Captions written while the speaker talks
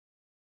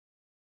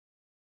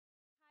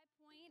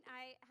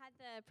I had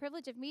the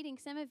privilege of meeting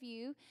some of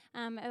you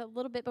a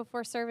little bit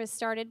before service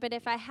started, but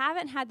if I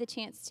haven't had the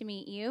chance to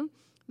meet you,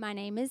 my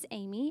name is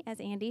Amy, as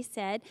Andy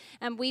said.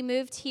 We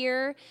moved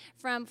here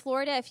from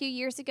Florida a few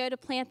years ago to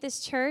plant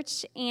this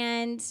church,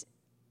 and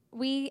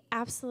we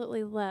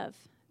absolutely love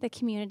the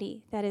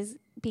community that is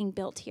being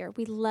built here.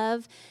 We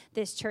love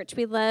this church.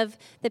 We love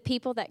the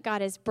people that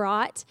God has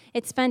brought.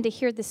 It's fun to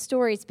hear the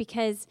stories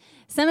because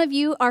some of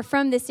you are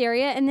from this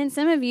area, and then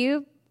some of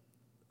you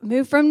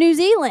moved from New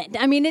Zealand.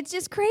 I mean, it's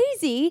just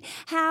crazy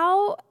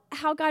how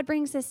God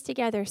brings us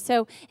together.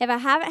 So if I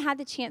haven't had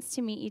the chance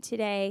to meet you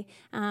today,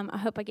 I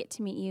hope I get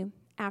to meet you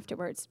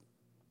afterwards.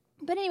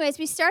 But anyways,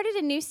 we started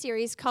a new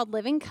series called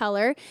Living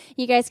Color.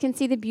 You guys can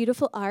see the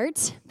beautiful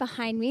art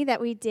behind me that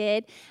we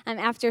did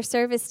after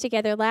service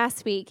together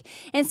last week.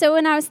 And so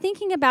when I was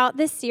thinking about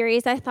this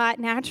series, I thought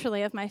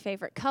naturally of my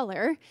favorite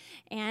color,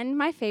 and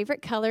my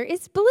favorite color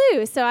is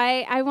blue. So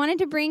I wanted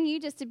to bring you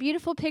just a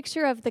beautiful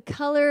picture of the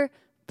color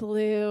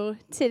blue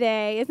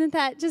today. Isn't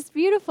that just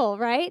beautiful,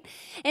 right?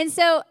 And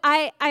so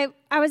I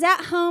was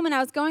at home and I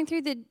was going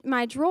through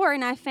my drawer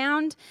and I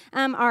found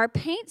our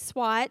paint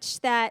swatch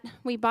that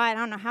we bought I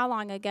don't know how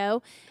long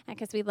ago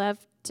because we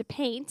love to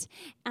paint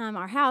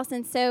our house.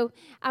 And so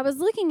I was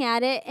looking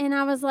at it and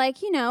I was like,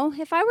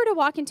 if I were to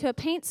walk into a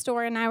paint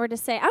store and I were to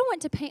say, I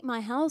want to paint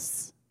my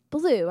house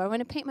blue, I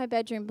want to paint my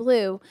bedroom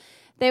blue,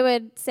 they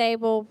would say,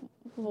 well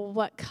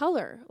what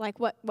color?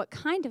 Like what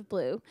kind of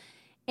blue?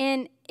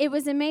 And it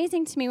was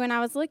amazing to me when I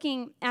was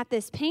looking at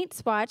this paint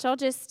swatch. I'll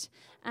just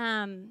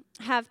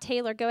have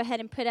Taylor go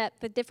ahead and put up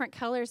the different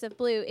colors of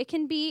blue. It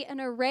can be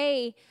an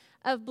array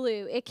of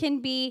blue. It can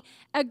be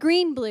a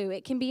green blue.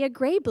 It can be a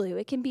gray blue.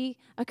 It can be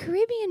a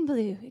Caribbean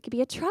blue. It could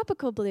be a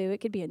tropical blue.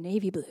 It could be a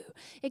navy blue.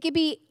 It could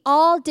be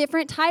all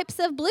different types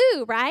of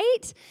blue,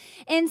 right?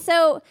 And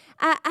so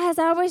as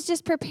I was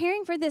just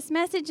preparing for this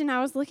message and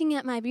I was looking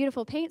at my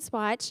beautiful paint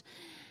swatch,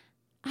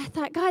 I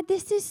thought, God,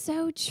 this is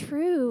so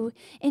true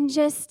in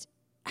just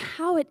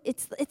how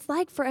it's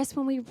like for us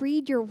when we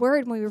read your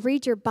word, when we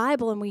read your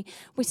Bible and we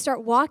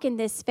start walking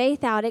this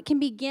faith out. It can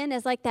begin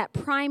as like that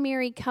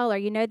primary color,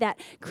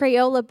 that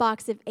Crayola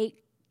box of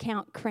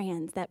 8-count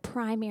crayons, that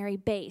primary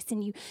base.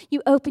 And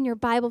you open your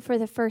Bible for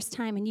the first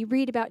time and you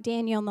read about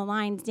Daniel in the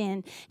lion's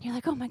den. And you're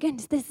like, oh my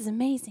goodness, this is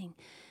amazing.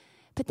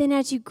 But then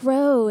as you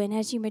grow and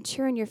as you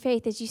mature in your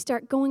faith, as you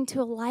start going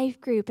to a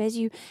life group, as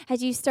you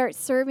start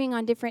serving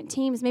on different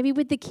teams, maybe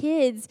with the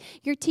kids,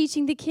 you're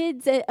teaching the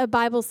kids a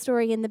Bible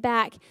story in the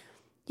back,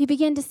 you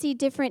begin to see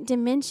different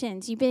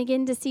dimensions. You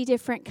begin to see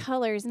different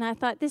colors. And I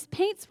thought this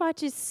paint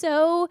swatch is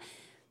so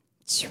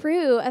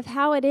true of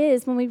how it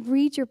is when we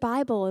read your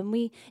Bible and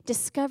we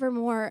discover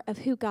more of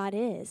who God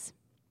is.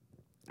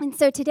 And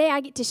so today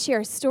I get to share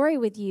a story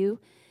with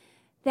you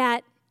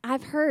that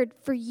I've heard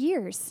for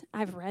years.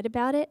 I've read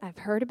about it. I've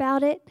heard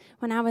about it.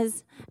 When I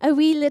was a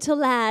wee little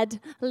lad,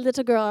 a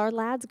little girl, or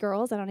lads,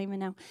 girls, I don't even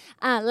know,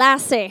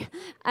 lassie.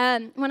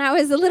 When I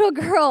was a little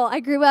girl, I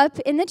grew up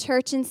in the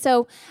church, and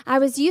so I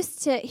was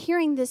used to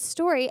hearing this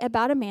story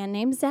about a man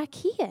named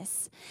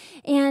Zacchaeus.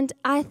 And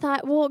I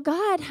thought, well,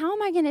 God, how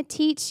am I going to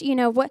teach,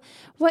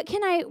 what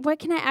can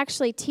I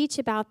actually teach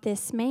about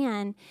this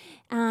man?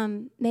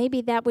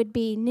 Maybe that would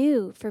be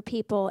new for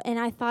people. And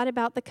I thought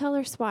about the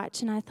color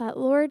swatch, and I thought,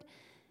 Lord,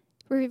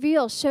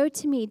 show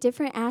to me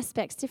different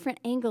aspects, different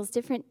angles,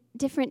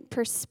 different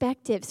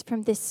perspectives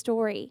from this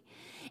story.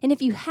 And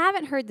if you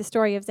haven't heard the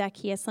story of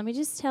Zacchaeus, let me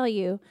just tell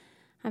you,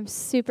 I'm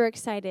super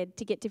excited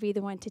to get to be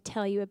the one to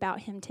tell you about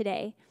him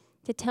today,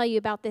 to tell you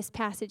about this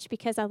passage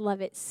because I love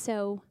it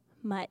so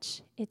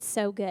much. It's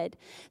so good.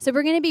 So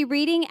we're going to be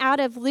reading out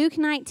of Luke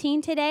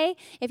 19 today.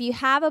 If you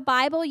have a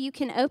Bible, you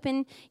can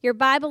open your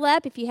Bible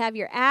up. If you have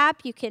your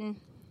app, you can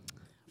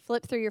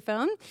flip through your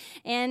phone,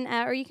 and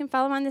or you can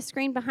follow on the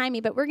screen behind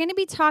me. But we're going to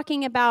be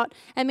talking about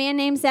a man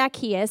named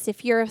Zacchaeus.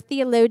 If you're a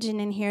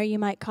theologian in here, you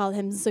might call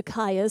him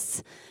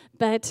Zacchaeus.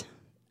 But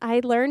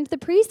I learned the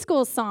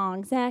preschool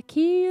song,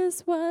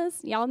 Zacchaeus was.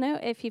 Y'all know,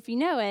 if you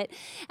know it,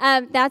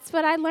 that's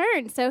what I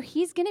learned. So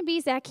he's going to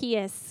be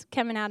Zacchaeus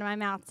coming out of my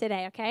mouth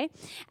today, okay?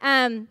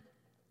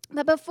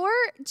 But before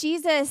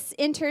Jesus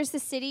enters the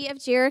city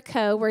of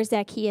Jericho, where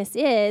Zacchaeus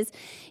is,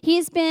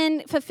 he's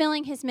been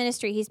fulfilling his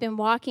ministry. He's been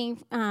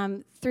walking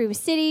through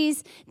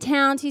cities,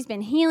 towns. He's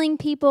been healing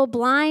people.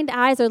 Blind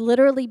eyes are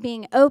literally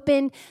being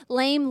opened.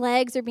 Lame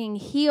legs are being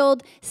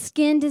healed.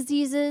 Skin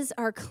diseases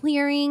are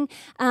clearing.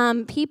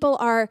 People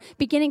are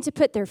beginning to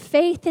put their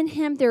faith in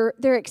him.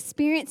 They're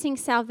experiencing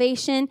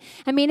salvation.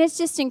 I mean, it's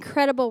just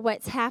incredible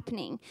what's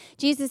happening.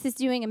 Jesus is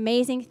doing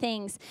amazing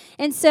things.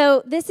 And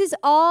so this is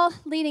all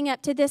leading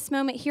up to this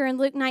moment here in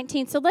Luke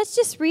 19. So let's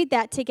just read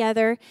that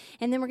together,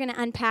 and then we're going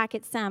to unpack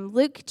it some.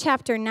 Luke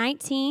chapter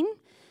 19,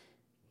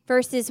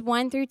 verses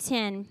 1 through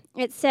 10.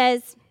 It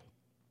says,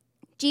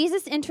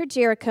 Jesus entered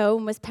Jericho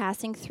and was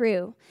passing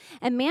through.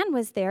 A man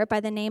was there by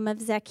the name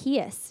of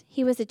Zacchaeus.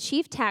 He was a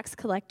chief tax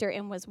collector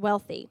and was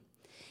wealthy.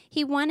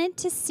 He wanted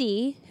to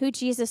see who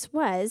Jesus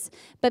was,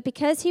 but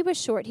because he was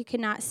short, he could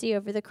not see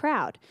over the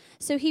crowd.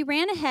 So he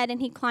ran ahead and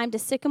he climbed a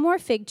sycamore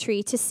fig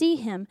tree to see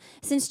him,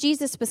 since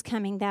Jesus was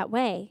coming that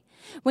way.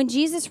 When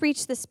Jesus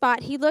reached the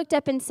spot, he looked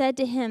up and said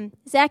to him,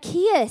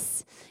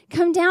 "Zacchaeus,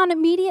 come down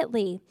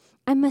immediately.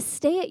 I must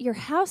stay at your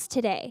house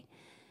today."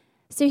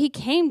 So he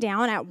came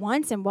down at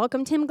once and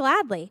welcomed him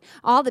gladly.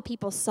 All the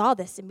people saw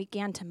this and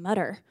began to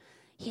mutter,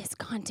 "He has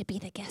gone to be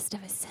the guest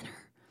of a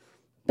sinner."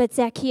 But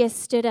Zacchaeus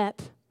stood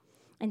up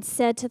and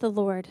said to the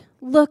Lord,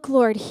 "Look,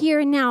 Lord,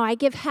 here and now I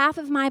give half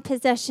of my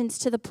possessions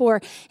to the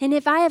poor, and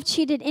if I have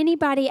cheated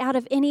anybody out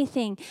of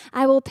anything,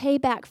 I will pay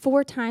back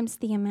 4 times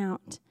the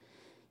amount."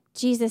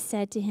 Jesus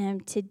said to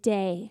him,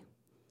 "Today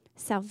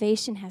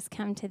salvation has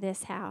come to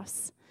this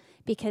house,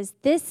 because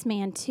this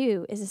man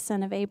too is a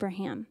son of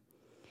Abraham.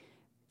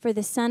 For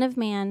the Son of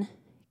Man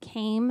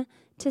came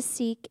to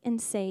seek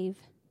and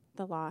save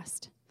the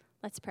lost."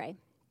 Let's pray.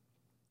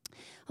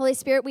 Holy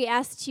Spirit, we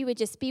ask that you would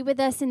just be with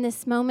us in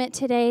this moment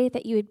today,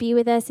 that you would be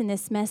with us in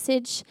this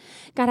message.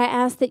 God, I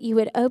ask that you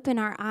would open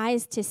our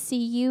eyes to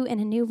see you in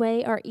a new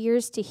way, our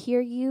ears to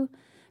hear you,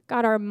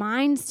 God, our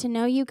minds to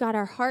know you, God,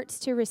 our hearts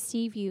to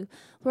receive you.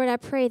 Lord, I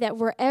pray that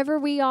wherever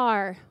we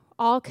are,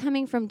 all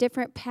coming from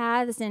different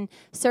paths and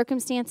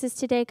circumstances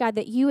today, God,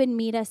 that you would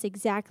meet us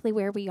exactly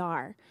where we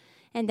are,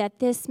 and that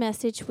this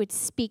message would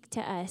speak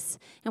to us,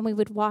 and we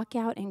would walk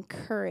out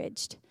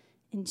encouraged.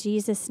 In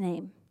Jesus'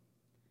 name.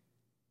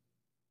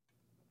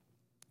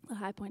 A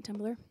high point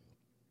tumbler.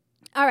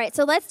 All right,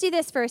 so let's do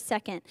this for a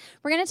second.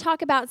 We're going to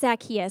talk about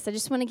Zacchaeus. I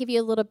just want to give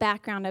you a little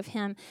background of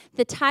him.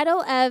 The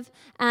title of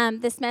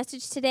this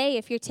message today,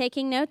 if you're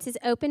taking notes, is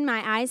 "Open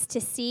My Eyes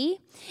to See."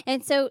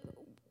 And so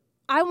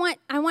I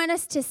want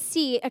us to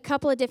see a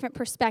couple of different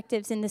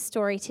perspectives in this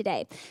story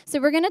today. So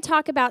we're going to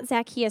talk about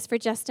Zacchaeus for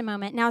just a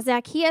moment. Now,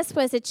 Zacchaeus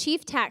was a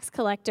chief tax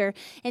collector,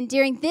 and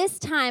during this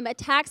time, a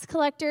tax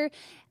collector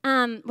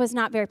was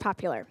not very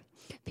popular.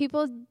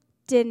 People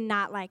did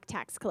not like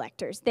tax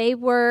collectors. They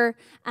were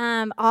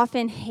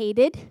often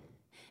hated.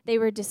 They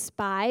were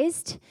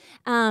despised.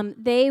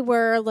 They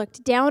were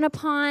looked down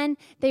upon.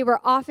 They were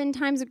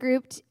oftentimes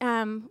grouped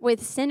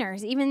with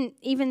sinners.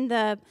 Even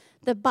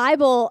the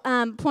Bible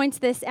points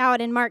this out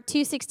in Mark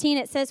 2:16.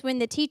 It says, "When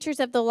the teachers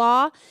of the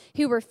law,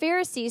 who were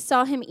Pharisees,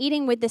 saw him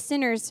eating with the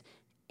sinners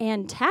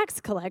and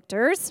tax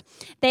collectors,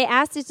 they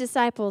asked his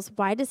disciples,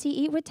 'Why does he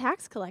eat with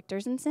tax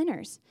collectors and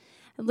sinners?'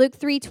 Luke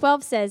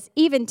 3:12 says,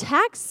 'Even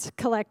tax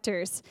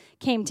collectors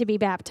came to be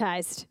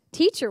baptized.'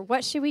 Teacher,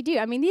 what should we do?"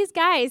 I mean, these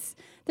guys,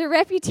 their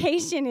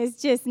reputation is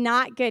just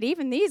not good.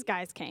 Even these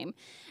guys came.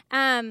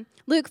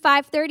 Luke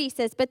 5:30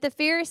 says, "But the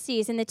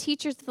Pharisees and the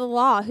teachers of the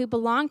law who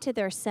belonged to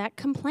their sect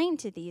complained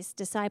to these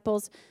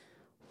disciples,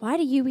 'Why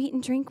do you eat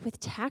and drink with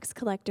tax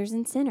collectors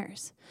and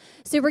sinners?'"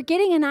 So we're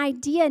getting an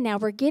idea now.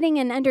 We're getting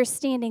an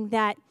understanding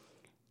that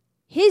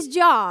his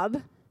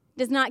job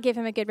does not give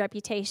him a good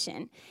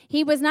reputation.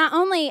 He was not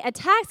only a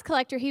tax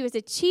collector, he was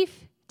a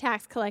chief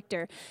tax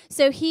collector.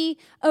 So he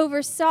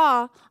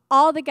oversaw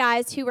all the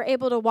guys who were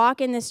able to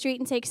walk in the street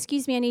and say,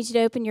 "Excuse me, I need you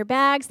to open your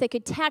bags." They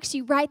could tax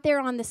you right there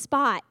on the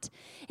spot.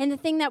 And the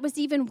thing that was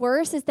even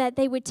worse is that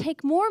they would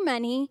take more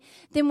money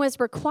than was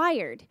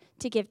required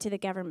to give to the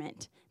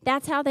government.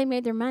 That's how they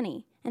made their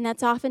money. And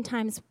that's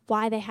oftentimes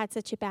why they had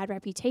such a bad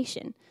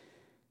reputation.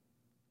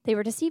 They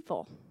were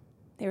deceitful.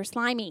 They were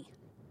slimy.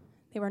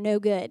 They were no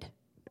good.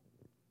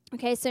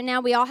 Okay, so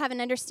now we all have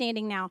an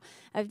understanding now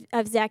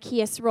of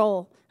Zacchaeus'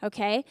 role,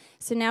 okay?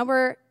 So now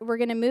we're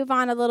going to move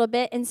on a little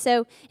bit. And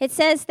so it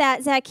says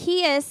that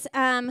Zacchaeus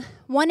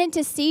wanted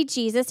to see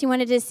Jesus. He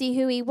wanted to see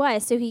who he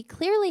was. So he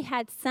clearly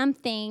had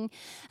something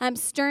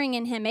stirring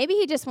in him. Maybe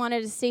he just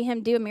wanted to see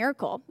him do a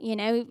miracle,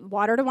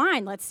 water to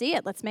wine. Let's see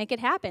it. Let's make it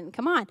happen.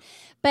 Come on.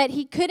 But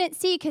he couldn't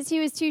see because he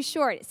was too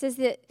short. It says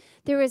that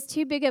there was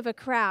too big of a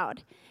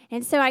crowd.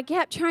 And so I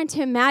kept trying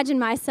to imagine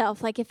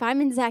myself, like if I'm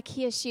in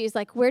Zacchaeus' shoes,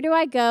 like where do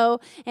I go?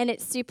 And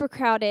it's super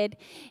crowded.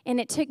 And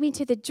it took me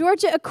to the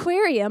Georgia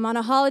Aquarium on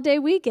a holiday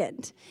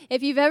weekend.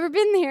 If you've ever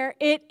been there,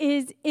 it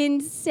is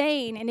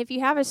insane. And if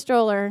you have a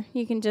stroller,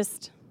 you can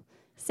just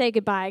say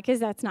goodbye because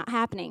that's not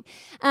happening.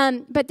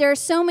 But there are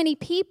so many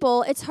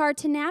people, it's hard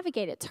to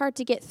navigate. It's hard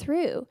to get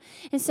through.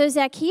 And so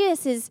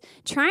Zacchaeus is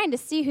trying to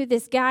see who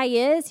this guy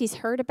is. He's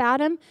heard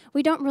about him.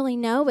 We don't really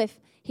know if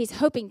he's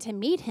hoping to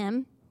meet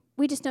him.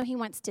 We just know he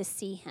wants to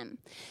see him.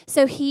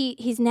 So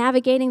he's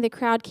navigating the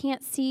crowd,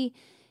 can't see,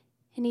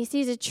 and he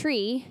sees a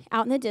tree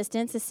out in the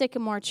distance, a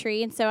sycamore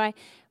tree. And so I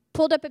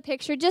pulled up a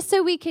picture just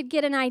so we could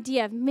get an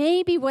idea of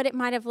maybe what it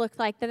might have looked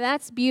like.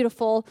 That's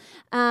beautiful.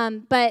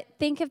 But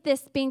think of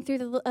this being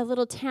through a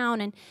little town,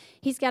 and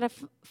he's got to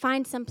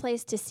find some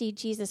place to see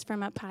Jesus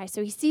from up high.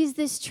 So he sees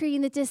this tree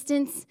in the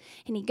distance,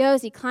 and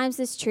he climbs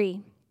this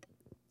tree.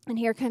 And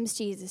here comes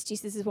Jesus.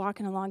 Jesus is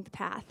walking along the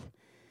path.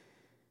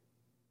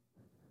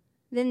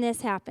 Then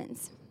this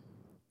happens.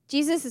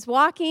 Jesus is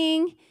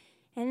walking,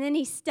 and then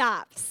he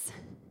stops,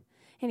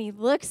 and he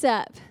looks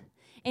up.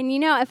 And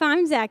if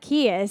I'm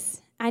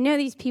Zacchaeus, I know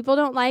these people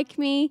don't like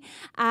me.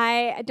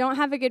 I don't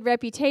have a good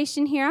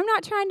reputation here. I'm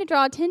not trying to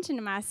draw attention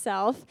to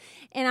myself.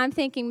 And I'm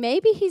thinking,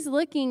 maybe he's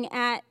looking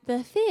at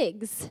the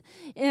figs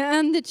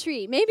on the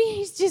tree. Maybe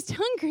he's just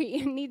hungry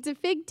and needs a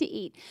fig to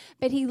eat.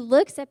 But he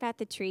looks up at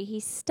the tree, he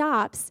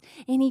stops,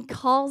 and he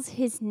calls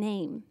his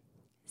name,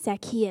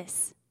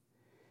 Zacchaeus.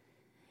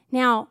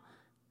 Now,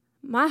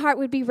 my heart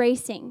would be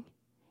racing,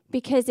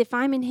 because if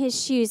I'm in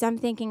his shoes, I'm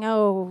thinking,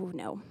 oh,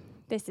 no.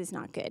 This is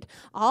not good.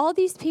 All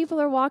these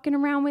people are walking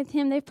around with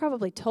him. They've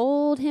probably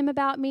told him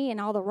about me and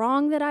all the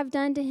wrong that I've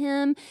done to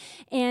him,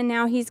 and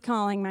now he's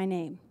calling my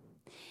name.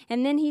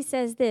 And then he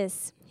says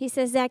this. He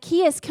says,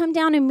 Zacchaeus, come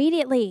down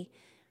immediately.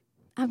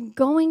 I'm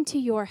going to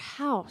your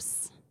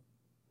house.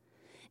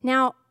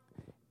 Now,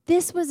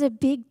 this was a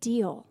big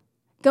deal.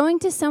 Going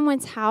to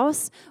someone's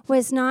house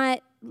was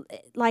not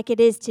like it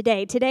is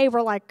today. Today,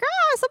 we're like,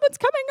 someone's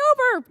coming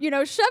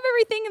over. Shove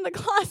everything in the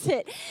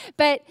closet.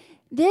 But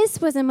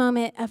this was a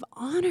moment of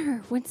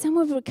honor when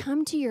someone would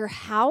come to your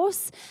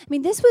house. I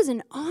mean, this was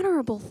an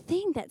honorable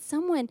thing that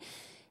someone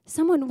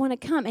would want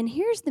to come. And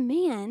here's the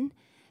man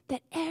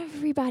that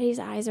everybody's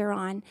eyes are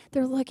on.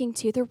 They're looking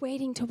to. They're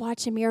waiting to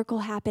watch a miracle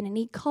happen. And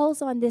he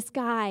calls on this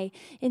guy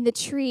in the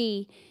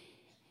tree,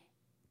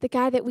 the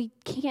guy that we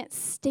can't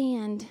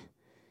stand.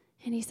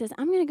 And he says,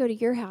 I'm going to go to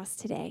your house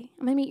today.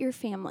 I'm going to meet your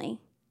family.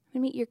 I'm going to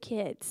meet your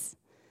kids.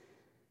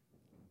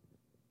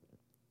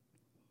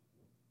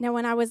 Now,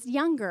 when I was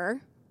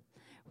younger,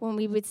 when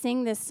we would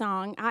sing this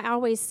song, I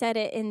always said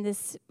it in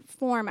this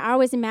form. I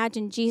always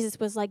imagined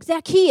Jesus was like,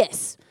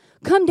 Zacchaeus,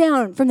 come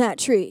down from that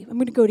tree. I'm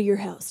going to go to your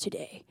house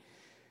today.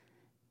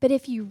 But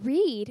if you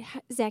read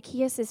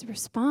Zacchaeus'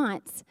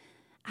 response,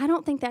 I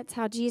don't think that's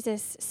how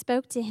Jesus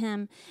spoke to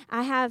him.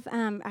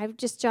 I've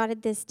just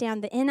jotted this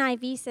down. The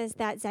NIV says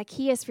that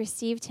Zacchaeus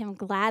received him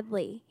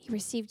gladly. He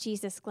received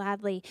Jesus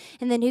gladly.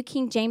 In the New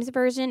King James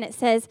Version, it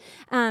says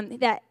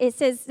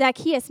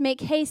Zacchaeus,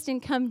 make haste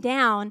and come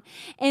down.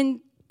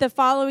 And the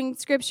following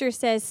scripture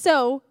says,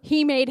 so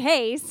he made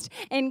haste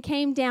and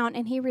came down,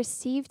 and he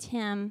received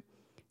him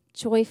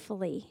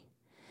joyfully.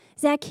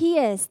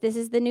 Zacchaeus, this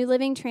is the New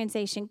Living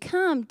Translation,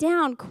 come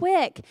down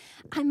quick.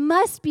 I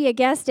must be a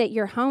guest at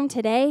your home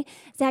today.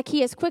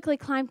 Zacchaeus quickly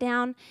climbed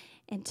down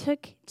and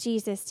took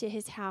Jesus to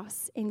his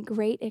house in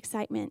great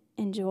excitement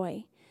and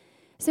joy.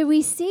 So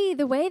we see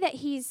the way that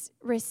his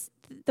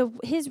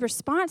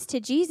response to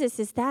Jesus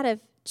is that of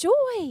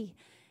joy,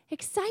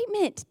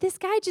 excitement. This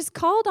guy just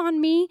called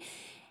on me,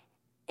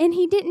 and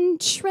he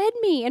didn't shred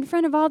me in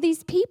front of all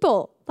these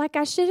people like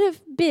I should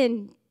have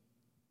been.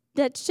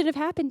 That should have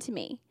happened to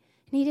me.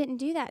 And he didn't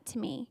do that to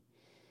me.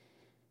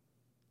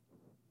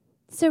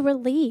 So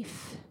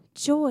relief,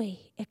 joy,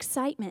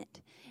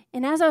 excitement.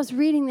 And as I was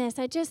reading this,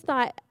 I just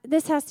thought,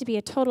 this has to be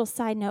a total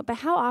side note, but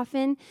how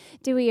often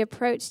do we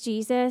approach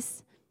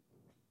Jesus?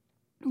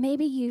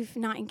 Maybe you've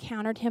not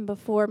encountered him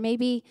before.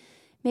 Maybe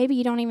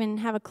you don't even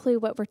have a clue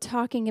what we're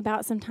talking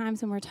about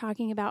sometimes when we're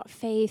talking about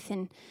faith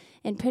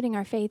and putting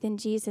our faith in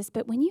Jesus.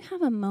 But when you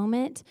have a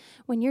moment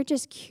when you're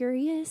just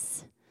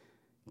curious,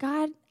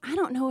 God, I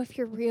don't know if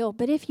you're real,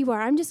 but if you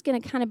are, I'm just going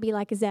to kind of be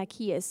like a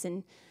Zacchaeus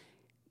and,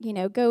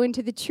 go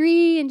into the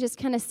tree and just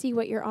kind of see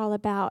what you're all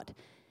about.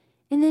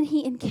 And then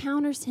he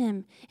encounters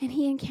him, and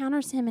he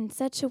encounters him in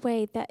such a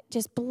way that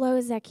just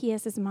blows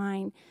Zacchaeus'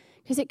 mind,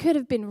 because it could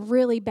have been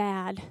really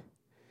bad.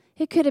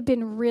 It could have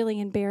been really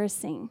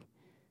embarrassing.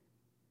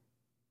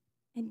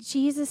 And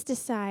Jesus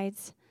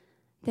decides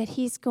that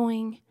he's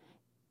going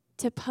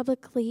to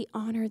publicly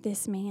honor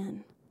this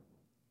man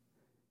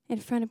in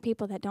front of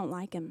people that don't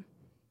like him.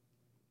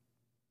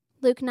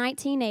 Luke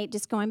 19:8,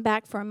 just going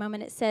back for a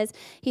moment, it says,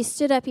 he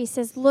stood up, he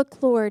says,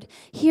 look, Lord,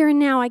 here and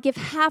now I give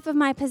half of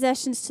my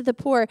possessions to the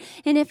poor,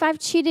 and if I've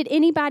cheated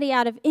anybody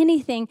out of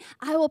anything,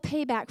 I will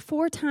pay back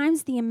 4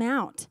 times the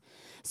amount.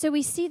 So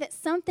we see that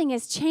something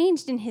has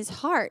changed in his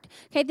heart.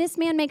 Okay, this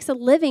man makes a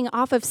living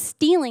off of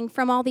stealing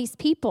from all these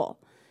people.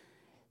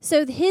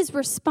 So his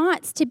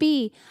response to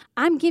be,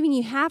 I'm giving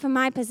you half of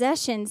my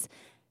possessions,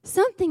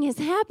 something has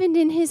happened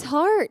in his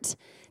heart.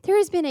 There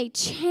has been a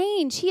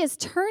change. He is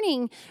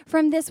turning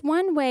from this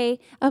one way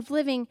of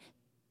living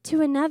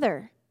to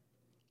another.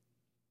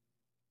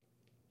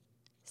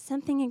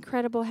 Something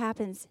incredible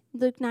happens.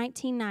 Luke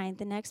 19:9,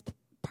 the next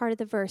part of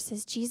the verse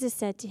says, Jesus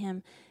said to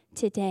him,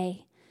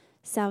 today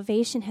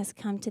salvation has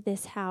come to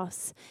this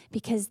house,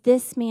 because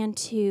this man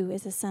too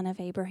is a son of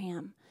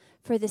Abraham.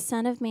 For the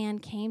Son of Man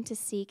came to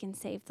seek and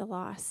save the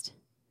lost.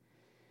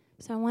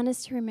 So I want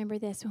us to remember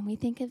this. When we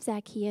think of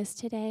Zacchaeus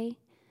today,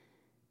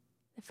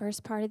 the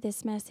first part of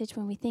this message,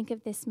 when we think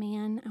of this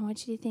man, I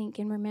want you to think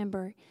and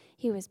remember,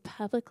 he was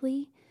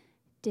publicly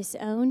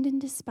disowned and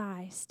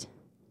despised,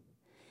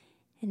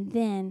 and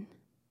then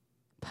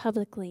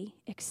publicly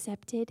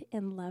accepted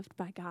and loved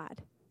by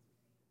God.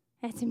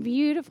 That's a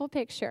beautiful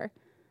picture.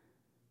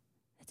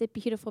 That's a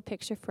beautiful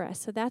picture for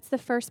us. So that's the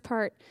first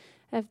part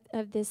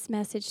of this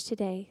message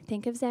today.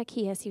 Think of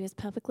Zacchaeus. He was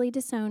publicly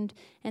disowned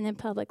and then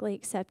publicly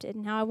accepted.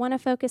 Now I want to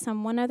focus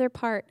on one other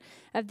part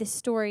of this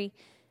story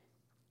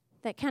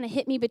that kind of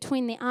hit me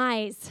between the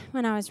eyes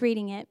when I was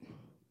reading it.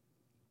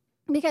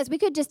 Because we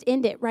could just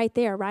end it right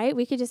there, right?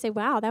 We could just say,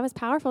 wow, that was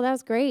powerful. That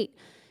was great.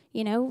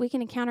 We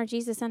can encounter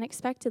Jesus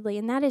unexpectedly,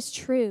 and that is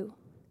true.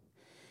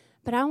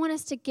 But I want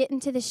us to get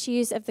into the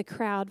shoes of the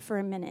crowd for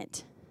a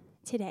minute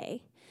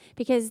today.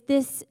 Because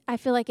I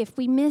feel like if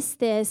we miss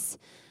this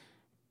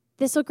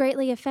will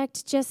greatly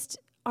affect just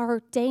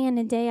our day in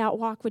and day out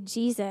walk with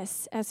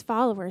Jesus as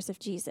followers of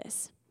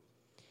Jesus.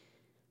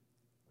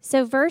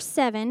 So verse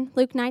 7,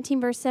 Luke 19,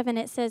 verse 7,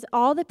 it says,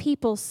 all the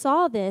people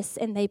saw this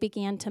and they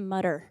began to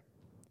mutter.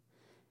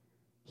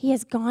 He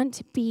has gone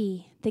to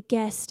be the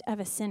guest of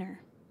a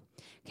sinner.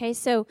 Okay,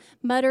 so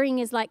muttering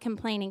is like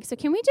complaining. So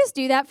can we just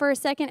do that for a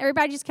second?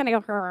 Everybody just kind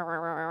of go,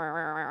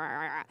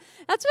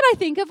 that's what I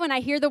think of when I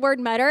hear the word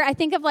mutter. I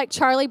think of like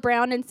Charlie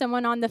Brown and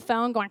someone on the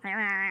phone going,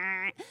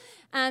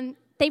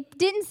 they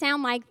didn't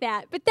sound like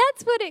that, but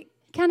that's what it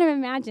kind of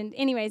imagined.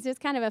 Anyways, it was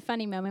kind of a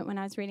funny moment when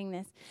I was reading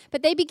this.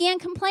 But they began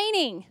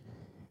complaining.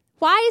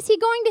 Why is he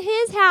going to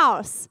his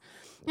house?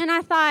 And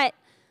I thought,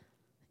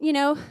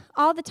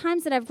 all the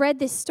times that I've read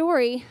this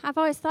story, I've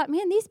always thought,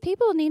 man, these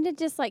people need to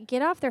just like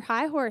get off their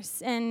high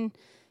horse and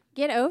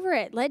get over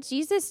it. Let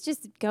Jesus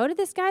just go to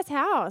this guy's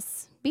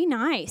house. Be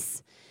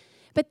nice.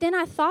 But then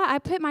I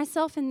put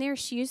myself in their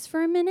shoes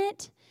for a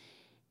minute,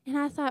 and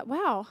I thought,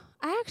 wow,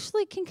 I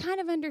actually can kind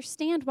of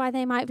understand why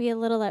they might be a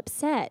little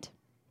upset.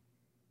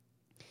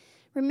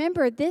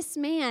 Remember, this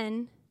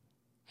man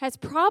has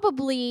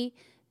he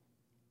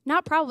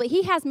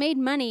has made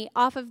money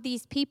off of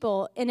these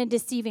people in a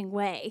deceiving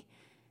way.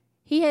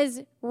 He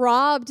has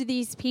robbed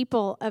these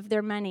people of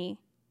their money.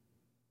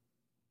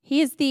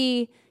 He is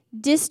the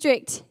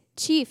district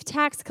chief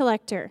tax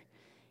collector.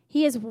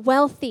 He is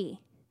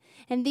wealthy.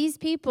 And these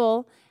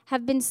people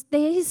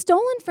he's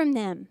stolen from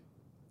them.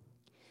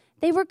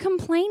 They were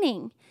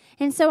complaining.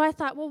 And so I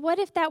thought, well, what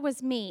if that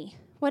was me?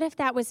 What if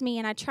that was me?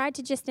 And I tried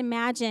to just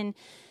imagine,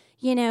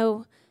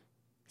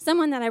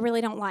 someone that I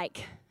really don't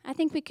like. I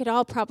think we could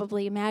all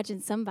probably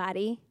imagine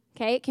somebody,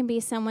 okay? It can be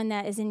someone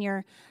that is in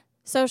your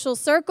social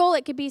circle.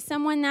 It could be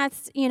someone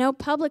that's,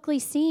 publicly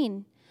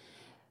seen.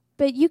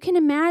 But you can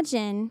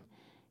imagine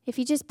if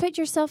you just put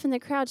yourself in the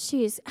crowd's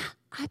shoes.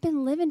 I've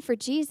been living for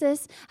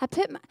Jesus. I've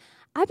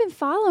been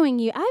following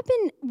you. I've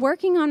been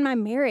working on my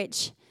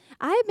marriage.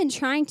 I've been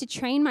trying to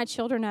train my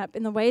children up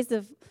in the ways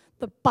of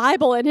the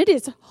Bible, and it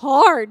is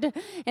hard.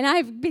 And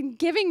I've been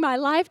giving my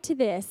life to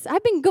this.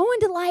 I've been going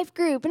to life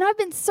group, and I've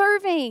been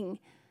serving,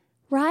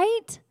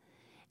 right?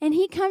 And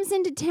he comes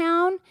into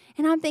town,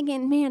 and I'm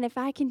thinking, man, if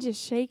I can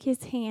just shake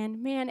his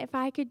hand, man, if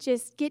I could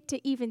just get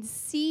to even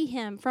see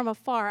him from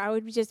afar, I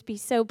would just be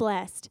so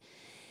blessed.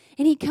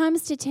 And he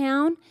comes to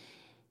town,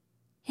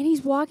 and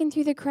he's walking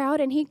through the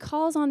crowd, and he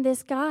calls on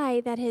this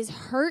guy that has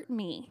hurt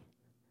me.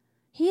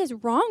 He has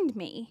wronged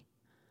me.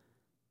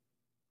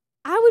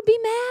 I would be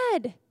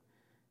mad.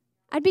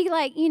 I'd be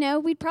like,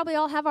 we'd probably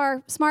all have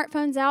our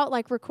smartphones out,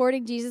 like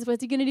recording Jesus.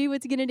 What's he going to do?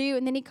 What's he going to do?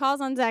 And then he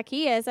calls on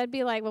Zacchaeus. I'd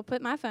be like, well,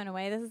 put my phone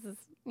away. This is,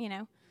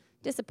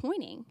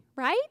 disappointing,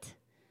 right?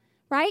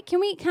 Right? Can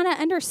we kind of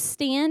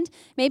understand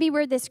maybe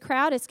where this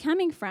crowd is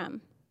coming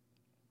from?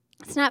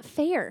 It's not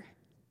fair.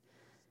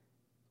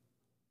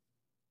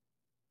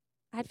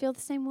 I'd feel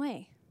the same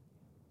way.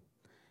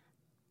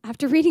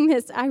 After reading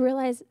this, I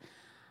realized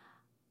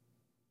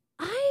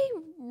I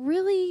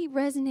really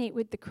resonate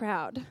with the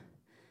crowd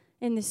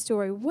in this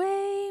story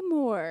way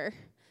more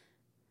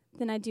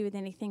than I do with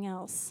anything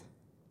else.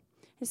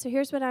 And so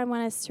here's what I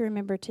want us to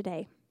remember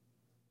today.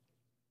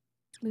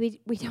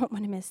 We don't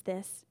want to miss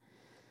this.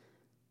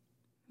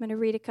 I'm going to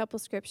read a couple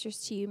scriptures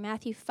to you.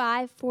 Matthew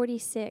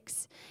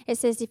 5:46. It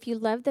says, if you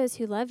love those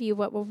who love you,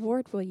 what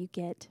reward will you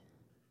get?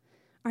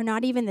 Are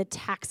not even the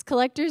tax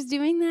collectors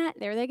doing that?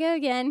 There they go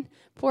again.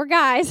 Poor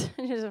guys.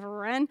 Just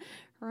run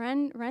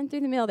through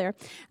the mill there.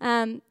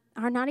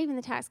 Are not even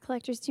the tax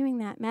collectors doing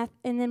that?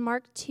 And then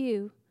Mark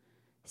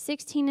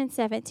 2:16 and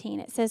 17.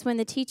 It says, when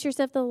the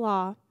teachers of the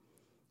law,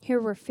 who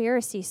were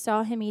Pharisees,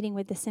 saw him eating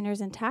with the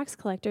sinners and tax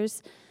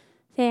collectors,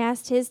 they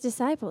asked his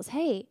disciples,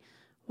 hey,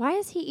 why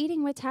is he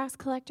eating with tax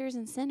collectors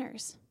and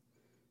sinners?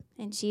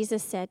 And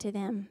Jesus said to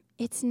them,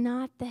 it's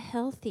not the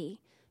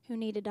healthy who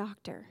need a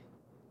doctor,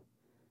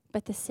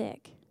 but the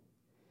sick.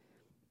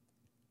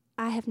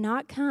 I have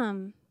not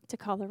come to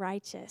call the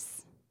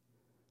righteous,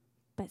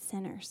 but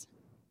sinners.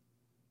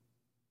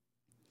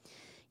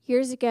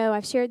 Years ago,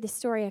 I've shared this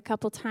story a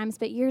couple times,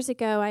 but years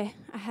ago, I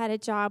had a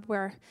job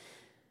where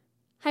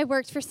I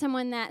worked for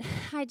someone that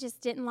I just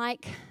didn't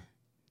like.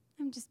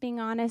 I'm just being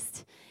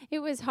honest. It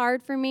was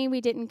hard for me. We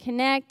didn't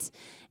connect.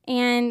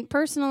 And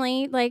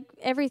personally, like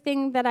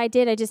everything that I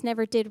did, I just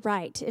never did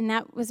right. And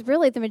that was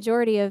really the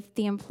majority of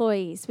the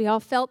employees. We all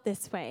felt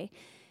this way.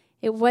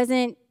 It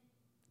wasn't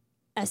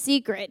a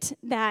secret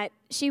that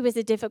she was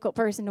a difficult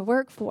person to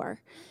work for.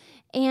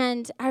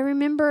 And I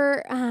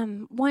remember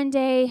one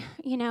day,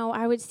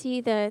 I would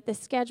see the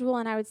schedule,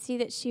 and I would see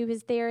that she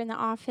was there in the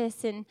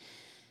office, and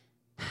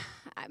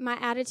my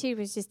attitude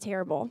was just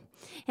terrible.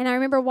 And I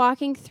remember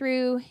walking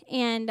through,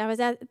 and I was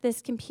at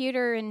this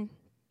computer, and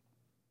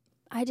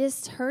I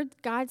just heard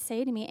God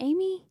say to me,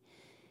 Amy,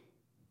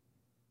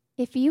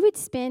 if you would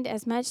spend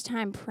as much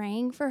time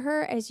praying for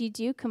her as you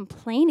do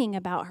complaining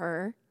about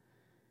her,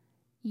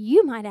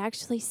 you might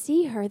actually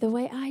see her the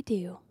way I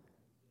do.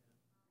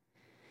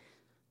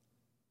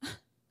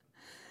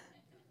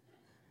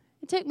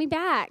 It took me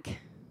back,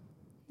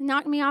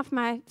 knocked me off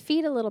my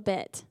feet a little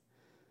bit.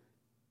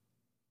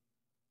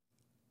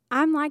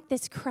 I'm like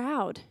this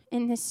crowd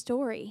in this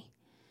story.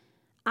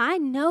 I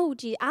know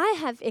I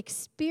have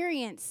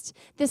experienced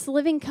this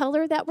living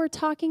color that we're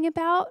talking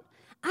about.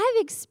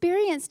 I've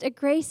experienced a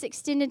grace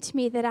extended to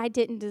me that I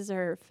didn't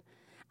deserve.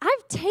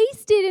 I've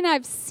tasted and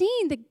I've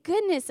seen the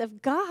goodness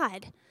of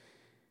God.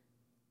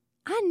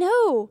 I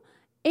know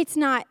it's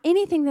not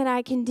anything that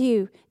I can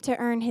do to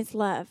earn his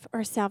love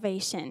or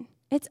salvation.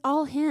 It's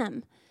all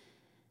him.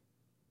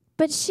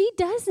 But she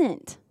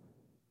doesn't.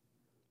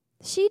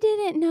 She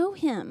didn't know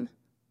him.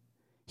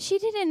 She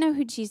didn't know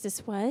who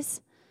Jesus was.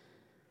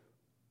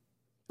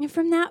 And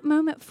from that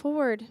moment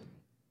forward,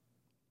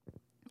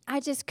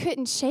 I just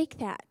couldn't shake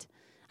that.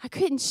 I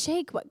couldn't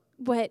shake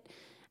what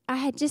I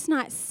had just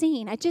not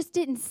seen. I just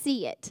didn't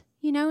see it,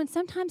 and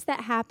sometimes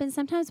that happens.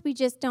 Sometimes we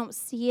just don't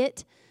see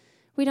it.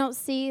 We don't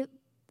see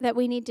that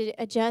we need to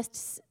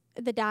adjust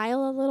the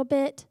dial a little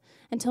bit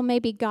until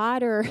maybe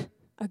God or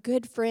a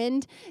good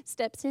friend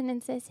steps in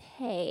and says,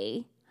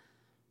 hey.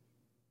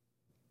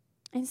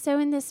 And so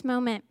in this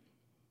moment,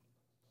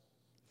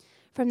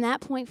 from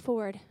that point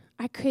forward,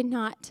 I could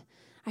not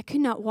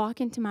walk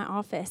into my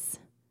office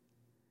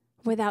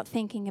without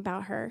thinking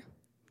about her.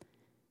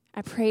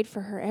 I prayed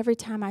for her every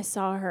time I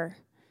saw her.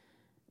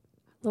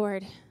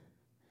 Lord,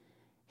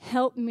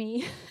 help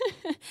me.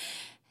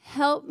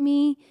 Help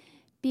me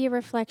be a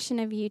reflection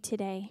of you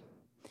today.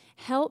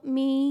 Help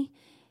me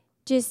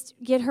just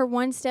get her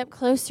one step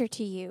closer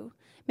to you.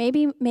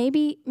 Maybe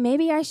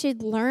I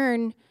should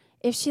learn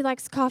if she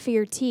likes coffee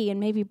or tea and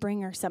maybe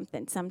bring her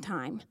something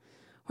sometime.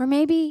 Or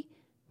maybe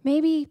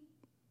we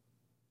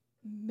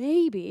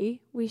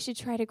should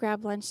try to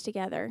grab lunch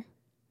together.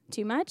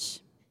 Too much?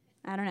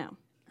 I don't know.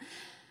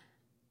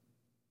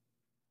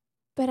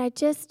 But I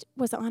just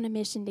was on a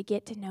mission to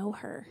get to know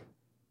her.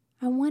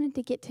 I wanted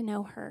to get to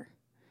know her.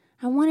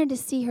 I wanted to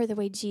see her the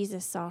way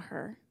Jesus saw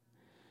her.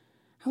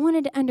 I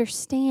wanted to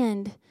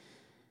understand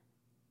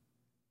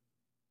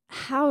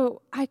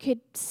how I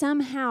could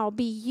somehow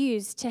be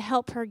used to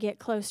help her get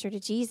closer to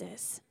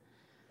Jesus.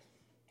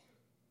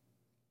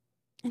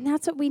 And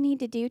that's what we need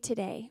to do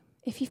today.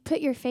 If you've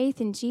put your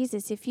faith in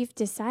Jesus, if you've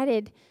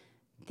decided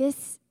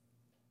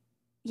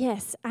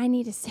yes, I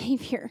need a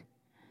Savior,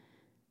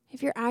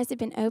 if your eyes have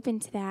been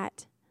open to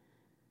that,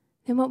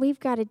 then what we've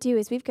got to do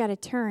is we've got to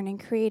turn and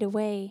create a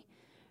way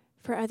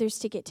for others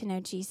to get to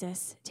know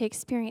Jesus, to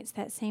experience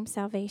that same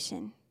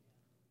salvation.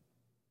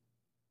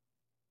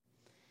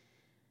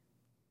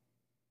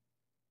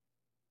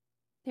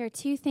 There are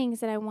two things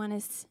that I want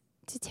us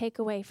to take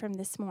away from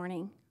this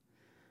morning.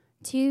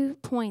 2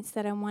 points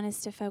that I want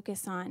us to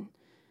focus on.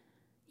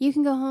 You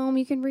can go home,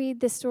 you can read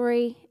the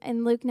story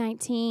in Luke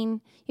 19.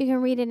 You can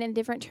read it in a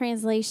different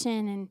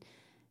translation, and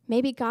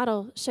maybe God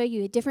will show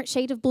you a different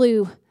shade of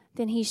blue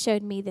than he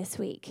showed me this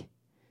week.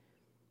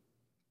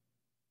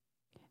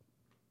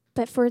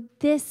 But for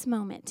this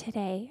moment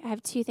today, I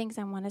have 2 things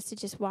I want us to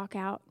just walk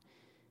out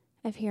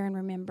of here and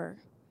remember.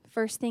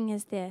 First thing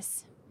is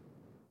this: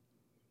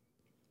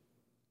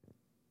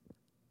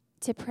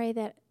 to pray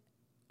that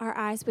our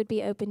eyes would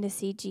be open to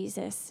see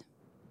Jesus.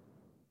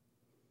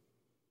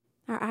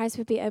 Our eyes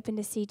would be open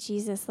to see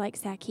Jesus like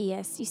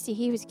Zacchaeus. You see,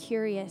 he was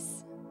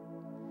curious.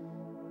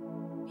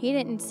 He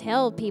didn't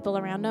tell people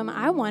around him,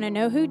 I want to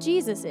know who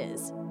Jesus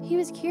is. He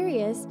was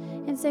curious,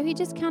 and so he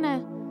just kind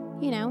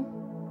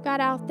of, got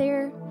out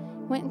there,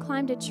 went and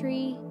climbed a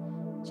tree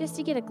just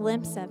to get a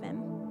glimpse of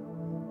him.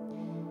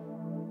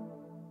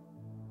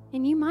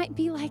 And you might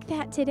be like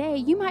that today.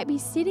 You might be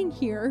sitting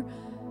here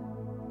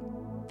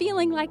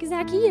feeling like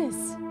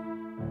Zacchaeus.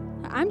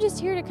 I'm just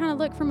here to kind of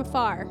look from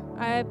afar.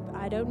 I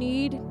don't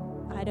need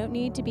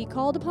to be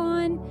called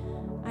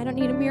upon. I don't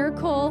need a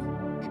miracle.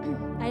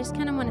 I just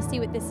kind of want to see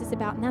what this is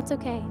about, and that's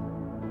okay.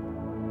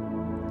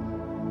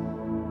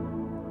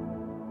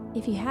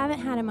 If you haven't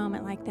had a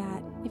moment like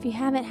that, if you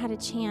haven't had a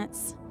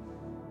chance,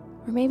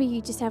 or maybe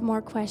you just have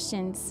more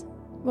questions,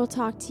 we'll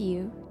talk to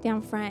you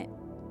down front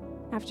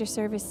after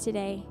service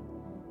today.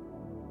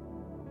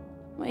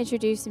 We'll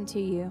introduce him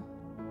to you.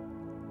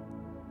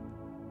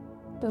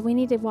 But we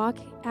need to walk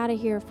out of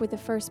here with the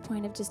first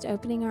point of just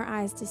opening our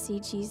eyes to see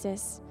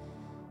Jesus.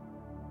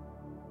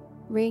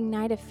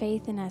 Reignite a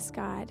faith in us,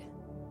 God.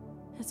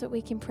 That's what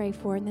we can pray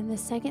for. And then the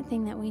second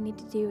thing that we need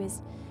to do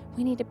is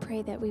we need to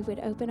pray that we would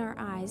open our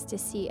eyes to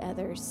see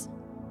others.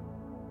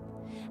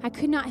 I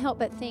could not help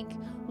but think,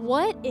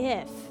 what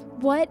if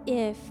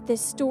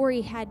this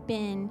story had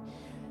been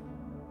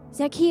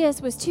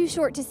Zacchaeus was too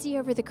short to see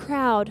over the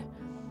crowd,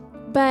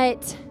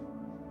 but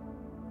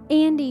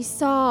Andy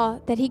saw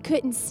that he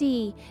couldn't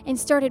see and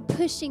started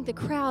pushing the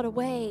crowd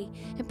away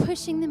and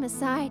pushing them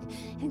aside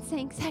and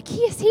saying,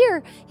 Zacchaeus,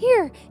 here,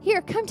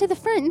 come to the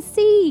front and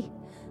see.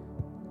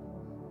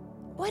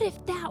 What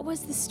if that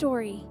was the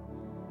story?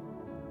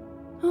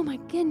 Oh my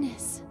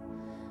goodness.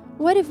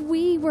 What if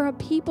we were a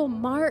people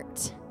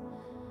marked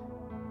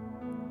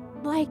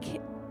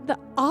like the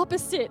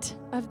opposite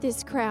of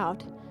this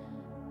crowd?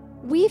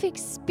 We've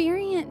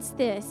experienced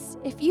this.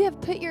 If you have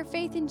put your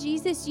faith in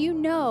Jesus, you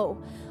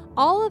know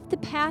all of the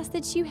past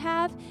that you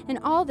have and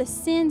all the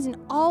sins and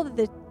all of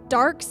the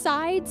dark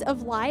sides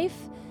of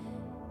life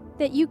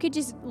that you could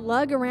just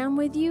lug around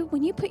with you.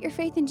 When you put your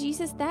faith in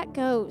Jesus, that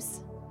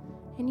goes.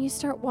 And you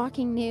start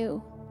walking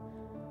new.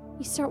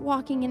 You start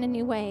walking in a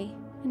new way,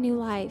 a new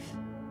life.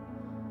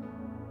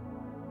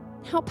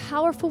 How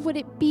powerful would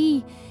it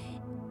be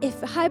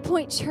if High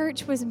Point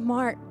Church was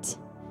marked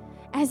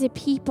as a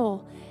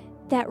people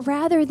that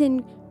rather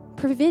than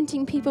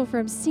preventing people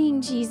from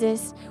seeing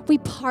Jesus, we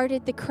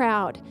parted the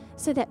crowd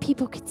so that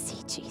people could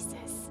see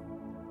Jesus?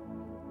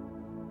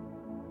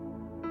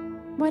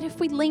 What if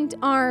we linked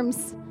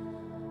arms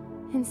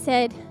and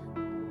said,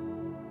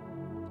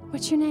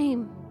 "What's your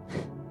name?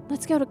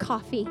 Let's go to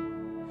coffee.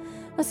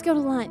 Let's go to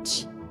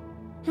lunch.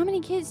 How many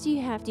kids do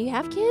you have? Do you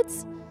have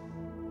kids?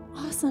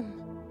 Awesome.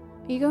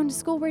 Are you going to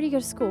school? Where do you go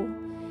to school?"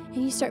 And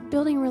you start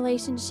building a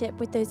relationship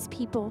with those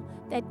people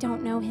that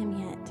don't know him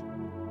yet.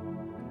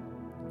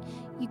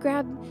 You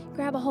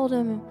grab a hold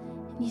of them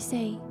and you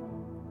say,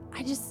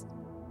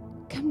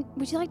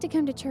 would you like to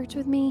come to church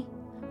with me?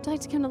 Would you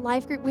like to come to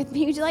life group with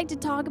me? Would you like to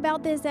talk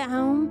about this at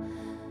home?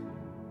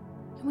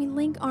 And we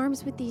link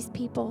arms with these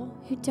people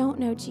who don't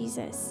know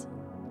Jesus.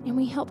 And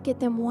we help get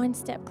them one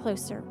step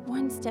closer,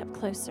 one step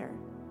closer.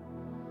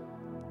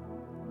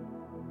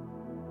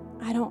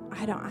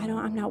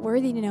 I'm not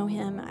worthy to know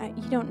him.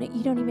 You don't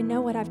even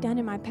know what I've done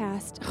in my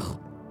past.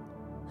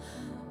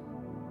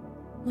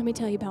 Let me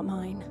tell you about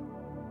mine.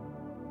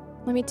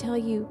 Let me tell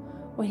you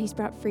what he's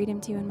brought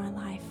freedom to in my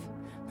life.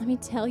 Let me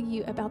tell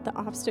you about the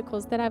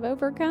obstacles that I've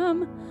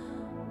overcome.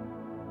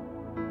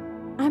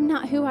 I'm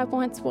not who I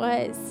once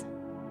was.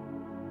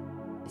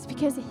 It's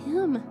because of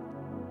him.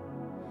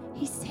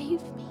 He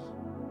saved me.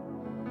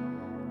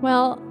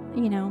 Well,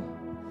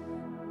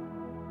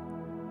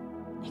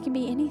 it can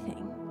be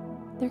anything.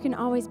 There can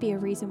always be a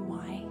reason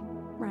why,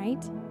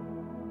 right?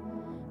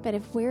 But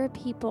if we're a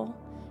people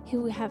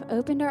who have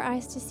opened our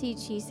eyes to see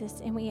Jesus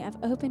and we have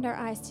opened our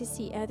eyes to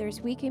see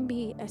others, we can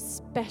be a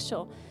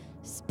special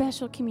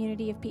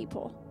community of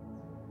people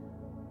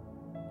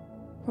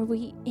where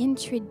we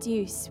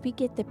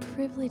get the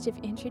privilege of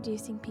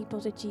introducing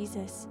people to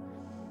Jesus.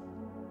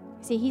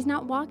 See, he's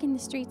not walking the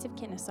streets of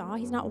Kennesaw.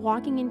 He's not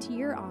walking into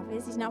your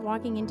office. He's not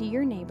walking into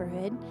your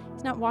neighborhood.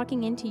 He's not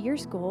walking into your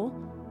school.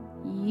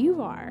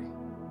 You are.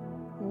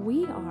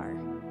 We are.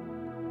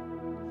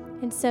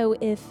 And so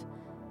if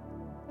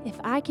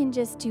I can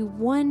just do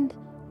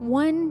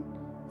one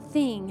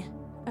thing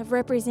of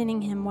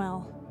representing him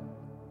well,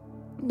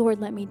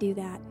 Lord, let me do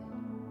that.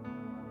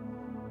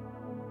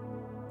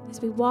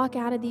 As we walk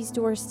out of these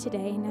doors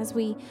today and as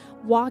we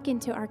walk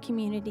into our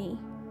community,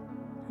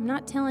 I'm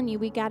not telling you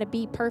we got to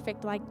be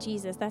perfect like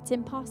Jesus. That's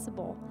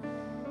impossible.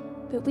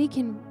 But we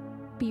can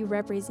be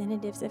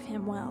representatives of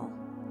him well.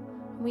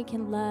 We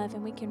can love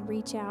and we can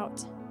reach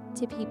out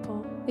to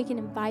people. We can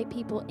invite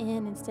people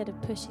in instead of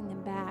pushing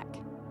them back.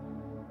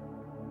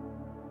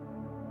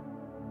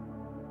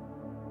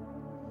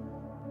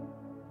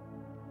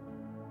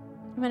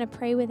 I'm going to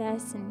pray with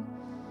us and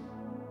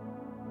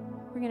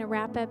we're going to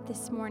wrap up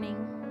this morning.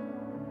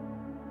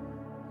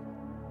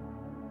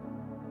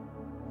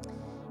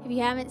 If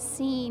you haven't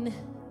seen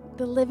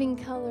the living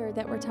color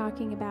that we're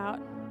talking about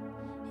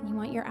and you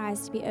want your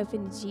eyes to be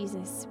open to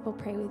Jesus, we'll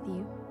pray with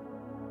you.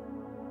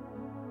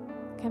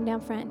 Come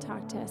down front and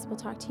talk to us. We'll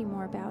talk to you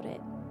more about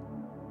it.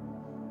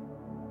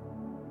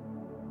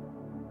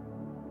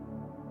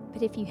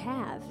 But if you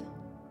have,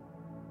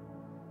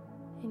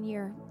 and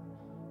you're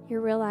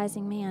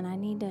realizing, man, I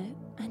need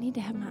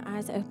to have my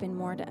eyes open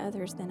more to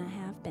others than I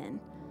have been.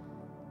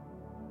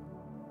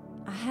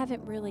 I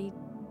haven't really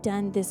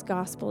done this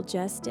gospel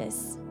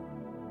justice.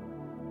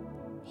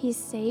 He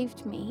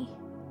saved me.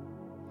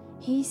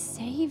 He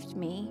saved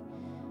me.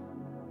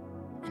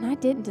 And I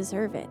didn't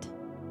deserve it.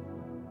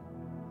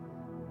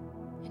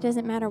 It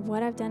doesn't matter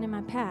what I've done in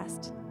my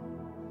past.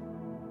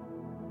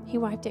 He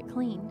wiped it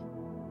clean.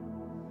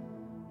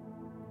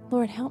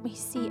 Lord, help me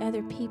see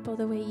other people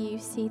the way you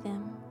see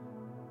them.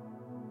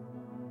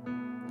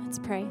 Let's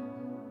pray.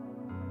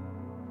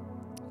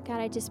 God,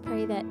 I just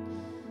pray that,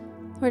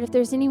 Lord, if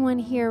there's anyone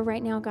here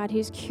right now, God,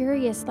 who's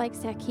curious like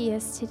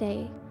Zacchaeus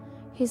today,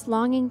 who's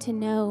longing to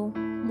know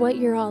what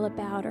you're all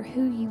about or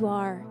who you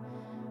are,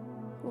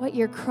 what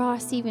your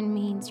cross even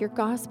means, your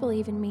gospel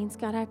even means,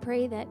 God, I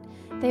pray that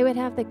they would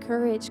have the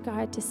courage,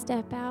 God, to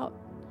step out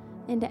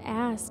and to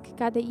ask,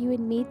 God, that you would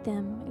meet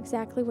them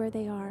exactly where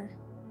they are.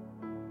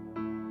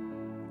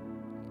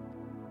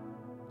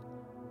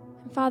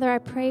 And Father, I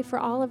pray for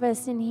all of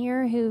us in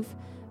here who've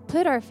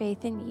put our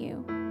faith in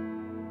you,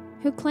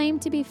 who claim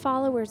to be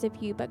followers of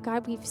you, but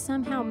God, we've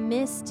somehow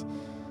missed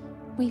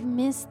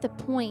the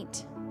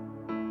point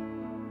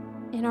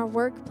in our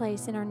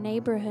workplace, in our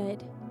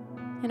neighborhood,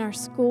 in our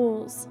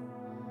schools.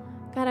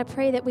 God, I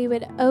pray that we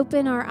would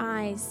open our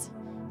eyes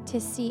to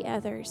see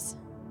others.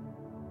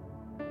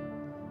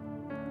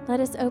 Let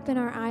us open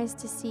our eyes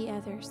to see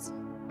others.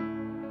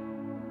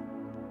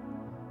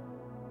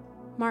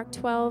 Mark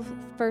 12,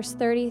 verse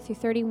 30 through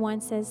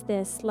 31 says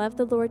this: love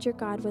the Lord your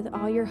God with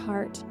all your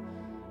heart,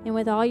 and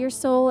with all your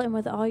soul, and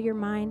with all your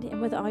mind,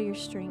 and with all your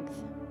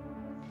strength.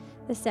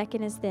 The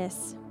second is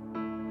this: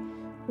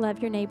 love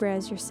your neighbor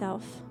as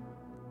yourself.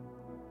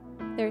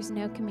 There is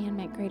no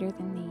commandment greater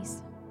than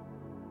these.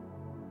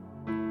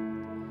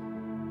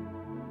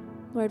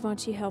 Lord,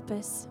 won't you help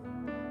us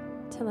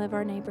to love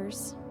our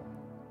neighbors?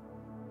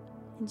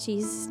 In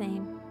Jesus'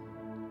 name,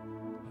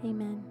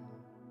 amen.